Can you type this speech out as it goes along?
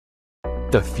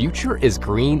The future is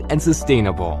green and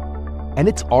sustainable, and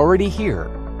it's already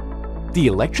here. The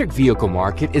electric vehicle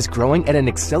market is growing at an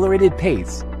accelerated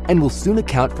pace and will soon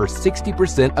account for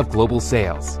 60% of global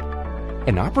sales.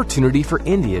 An opportunity for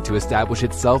India to establish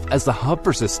itself as the hub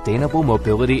for sustainable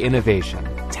mobility innovation,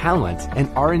 talent, and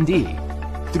R&D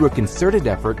through a concerted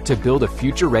effort to build a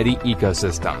future-ready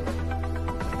ecosystem.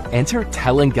 Enter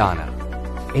Telangana,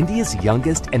 India's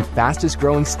youngest and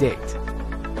fastest-growing state.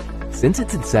 Since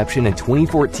its inception in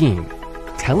 2014,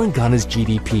 Telangana's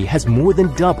GDP has more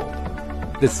than doubled.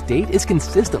 The state is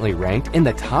consistently ranked in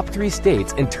the top 3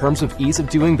 states in terms of ease of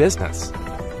doing business,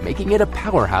 making it a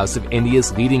powerhouse of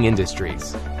India's leading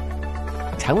industries.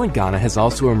 Telangana has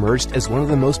also emerged as one of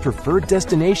the most preferred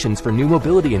destinations for new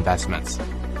mobility investments,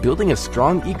 building a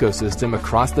strong ecosystem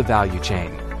across the value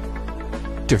chain.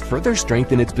 To further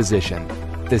strengthen its position,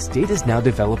 the state is now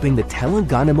developing the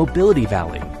Telangana Mobility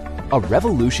Valley, a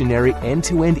revolutionary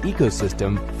end-to-end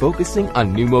ecosystem focusing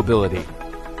on new mobility.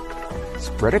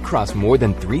 Spread across more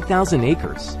than 3,000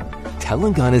 acres,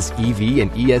 Telangana's EV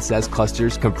and ESS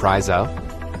clusters comprise of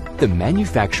the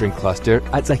manufacturing cluster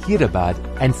at Hyderabad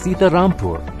and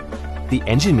Sitarampur, the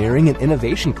engineering and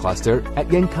innovation cluster at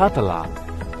Yankatala,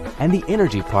 and the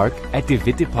energy park at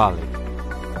Divitipalli.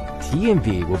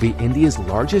 TMV will be India's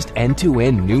largest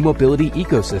end-to-end new mobility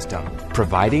ecosystem,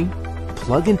 providing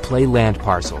plug-and-play land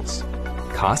parcels,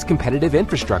 cost-competitive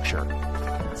infrastructure,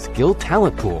 skilled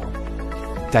talent pool,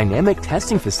 dynamic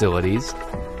testing facilities,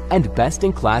 and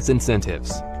best-in-class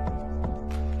incentives.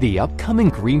 The upcoming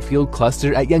Greenfield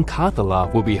cluster at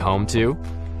Yankatala will be home to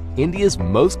India's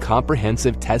most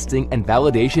comprehensive testing and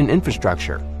validation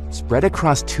infrastructure, spread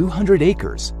across 200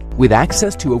 acres, with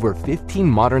access to over 15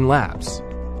 modern labs,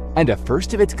 and a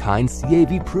first-of-its-kind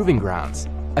CAV proving grounds,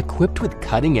 equipped with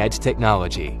cutting-edge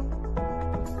technology.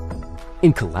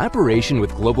 In collaboration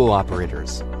with global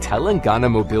operators,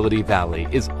 Telangana Mobility Valley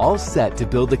is all set to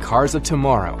build the cars of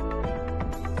tomorrow.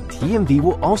 TMV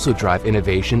will also drive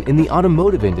innovation in the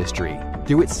automotive industry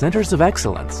through its centers of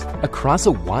excellence across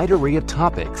a wide array of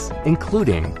topics,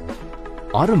 including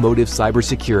automotive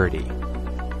cybersecurity,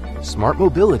 smart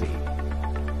mobility,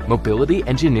 mobility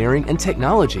engineering and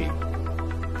technology,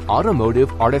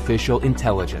 automotive artificial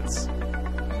intelligence.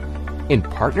 In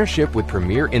partnership with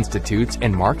premier institutes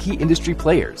and marquee industry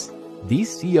players,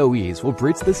 these COEs will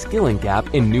bridge the skilling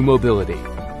gap in new mobility.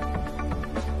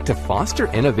 To foster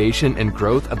innovation and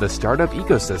growth of the startup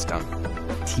ecosystem,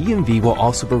 TMV will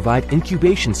also provide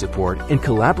incubation support in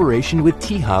collaboration with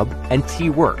T-Hub and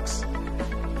T-Works.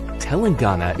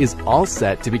 Telangana is all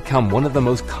set to become one of the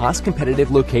most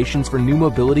cost-competitive locations for new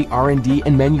mobility R&D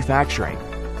and manufacturing,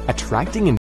 attracting